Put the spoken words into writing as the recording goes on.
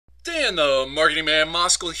And the Marketing Man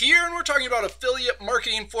Moskal here, and we're talking about affiliate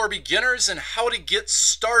marketing for beginners and how to get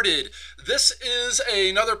started. This is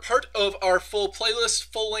another part of our full playlist,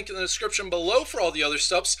 full link in the description below for all the other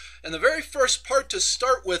steps. And the very first part to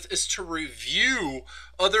start with is to review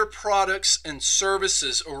other products and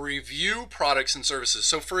services, or review products and services.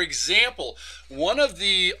 So for example, one of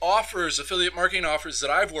the offers, affiliate marketing offers that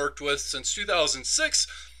I've worked with since 2006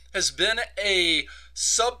 has been a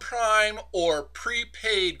subprime or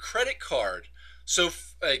prepaid credit card. So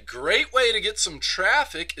a great way to get some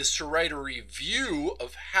traffic is to write a review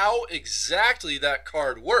of how exactly that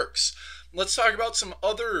card works. Let's talk about some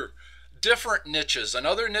other different niches.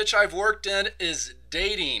 Another niche I've worked in is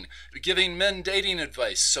dating, giving men dating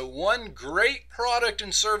advice. So one great product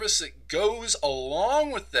and service that goes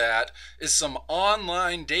along with that is some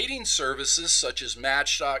online dating services such as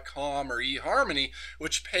Match.com or eHarmony,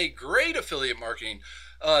 which pay great affiliate marketing.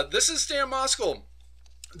 This is Dan Moskal.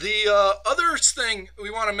 The other thing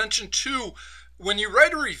we want to mention too, when you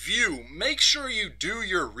write a review, make sure you do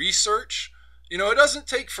your research. You know, it doesn't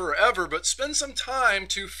take forever, but spend some time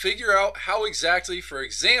to figure out how exactly, for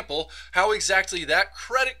example, how exactly that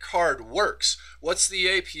credit card works. What's the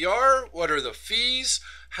APR? What are the fees?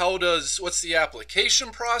 What's the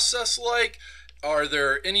application process like? Are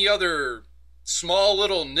there any other small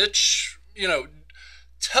little niche,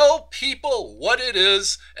 tell people what it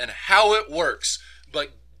is and how it works.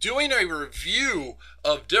 But doing a review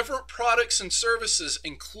of different products and services,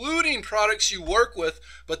 including products you work with,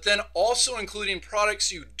 but then also including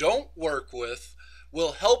products you don't work with,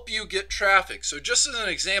 will help you get traffic. So just as an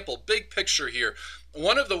example, big picture here,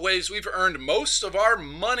 one of the ways we've earned most of our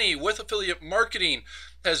money with affiliate marketing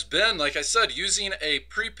has been, like I said, using a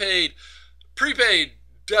prepaid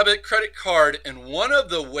debit credit card. And one of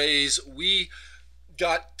the ways we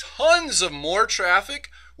got tons of more traffic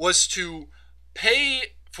was to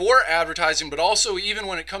pay for advertising, but also, even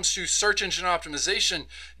when it comes to search engine optimization,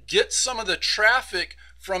 get some of the traffic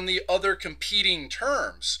from the other competing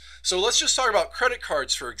terms. So let's just talk about credit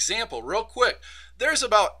cards, for example, real quick. There's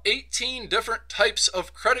about 18 different types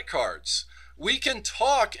of credit cards. We can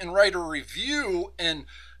talk and write a review and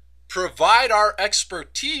provide our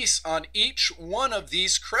expertise on each one of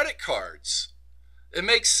these credit cards. It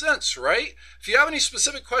makes sense, right? If you have any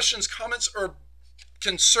specific questions, comments, or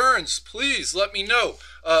concerns, please let me know.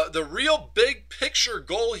 The real big picture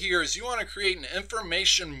goal here is you want to create an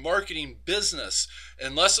information marketing business,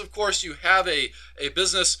 unless of course you have a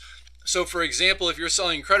business. So for example, if you're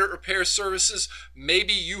selling credit repair services,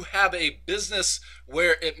 maybe you have a business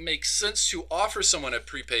where it makes sense to offer someone a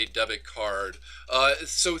prepaid debit card.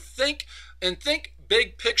 So think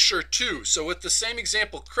big picture too. So with the same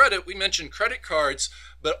example, credit, we mentioned credit cards,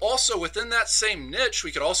 but also within that same niche,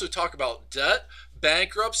 we could also talk about debt,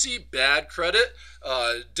 bankruptcy, bad credit,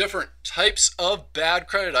 different types of bad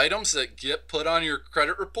credit items that get put on your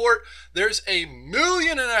credit report. There's 1.5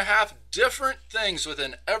 million different things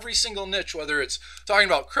within every single niche, whether it's talking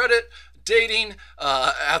about credit, dating,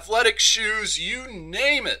 athletic shoes, you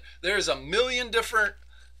name it. There's 1 million different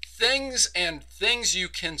things you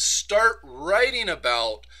can start writing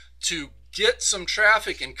about to get some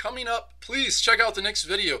traffic. And coming up, please check out the next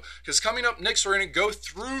video, because coming up next, we're going to go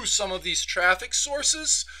through some of these traffic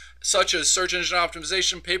sources, such as search engine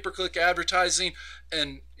optimization, pay-per-click advertising.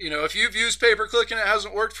 And if you've used pay-per-click and it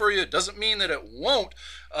hasn't worked for you, it doesn't mean that it won't.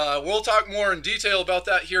 We'll talk more in detail about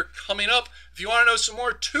that here coming up. If you want to know some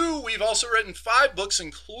more too, we've also written 5 books,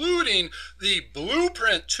 including the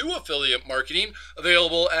Blueprint to Affiliate Marketing,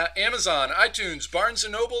 available at Amazon, iTunes,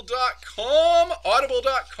 BarnesandNoble.com,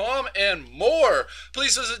 Audible.com, and more.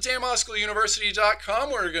 Please visit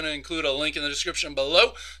DanMoskalUniversity.com. We're going to include a link in the description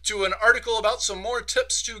below to an article about some more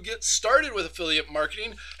tips to get started with affiliate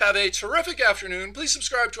marketing. Have a terrific afternoon. Please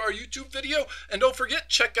subscribe to our YouTube video, and don't forget,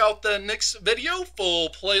 check out the next video, full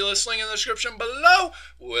playlist link in the description below.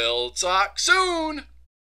 We'll talk soon.